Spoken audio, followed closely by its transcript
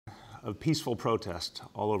of peaceful protest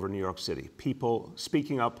all over New York City. People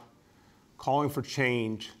speaking up, calling for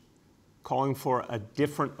change, calling for a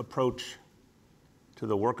different approach to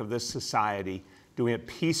the work of this society, doing it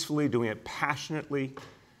peacefully, doing it passionately.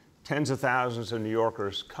 Tens of thousands of New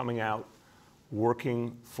Yorkers coming out,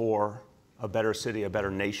 working for a better city, a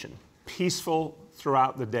better nation. Peaceful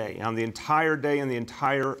throughout the day, on the entire day in the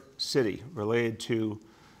entire city, related to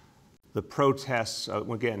the protests.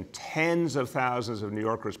 Again, tens of thousands of New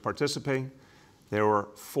Yorkers participating. There were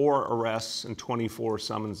 4 arrests and 24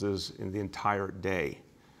 summonses in the entire day.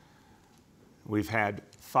 We've had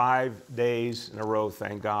 5 days in a row,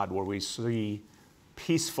 thank God, where we see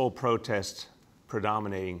peaceful protest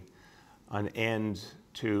predominating, an end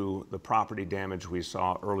to the property damage we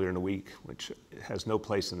saw earlier in the week, which has no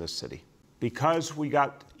place in this city. Because we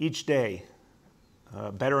got each day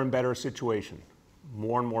a better and better situation,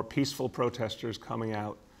 more and more peaceful protesters coming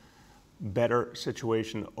out, better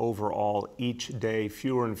situation overall each day,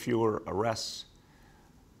 fewer and fewer arrests,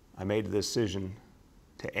 I made the decision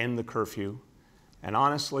to end the curfew. And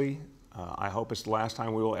honestly, I hope it's the last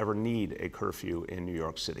time we will ever need a curfew in New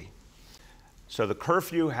York City. So the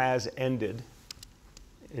curfew has ended.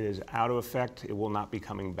 It is out of effect. It will not be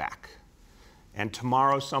coming back. And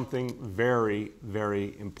tomorrow, something very,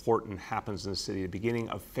 very important happens in the city, the beginning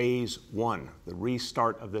of phase 1, the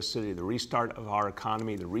restart of the city, the restart of our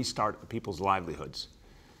economy, the restart of people's livelihoods.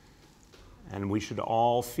 And we should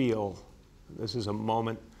all feel this is a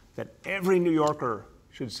moment that every New Yorker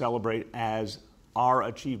should celebrate as our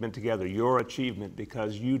achievement together, your achievement,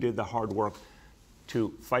 because you did the hard work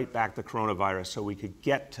to fight back the coronavirus so we could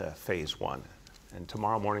get to phase 1. And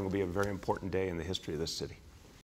tomorrow morning will be a very important day in the history of this city.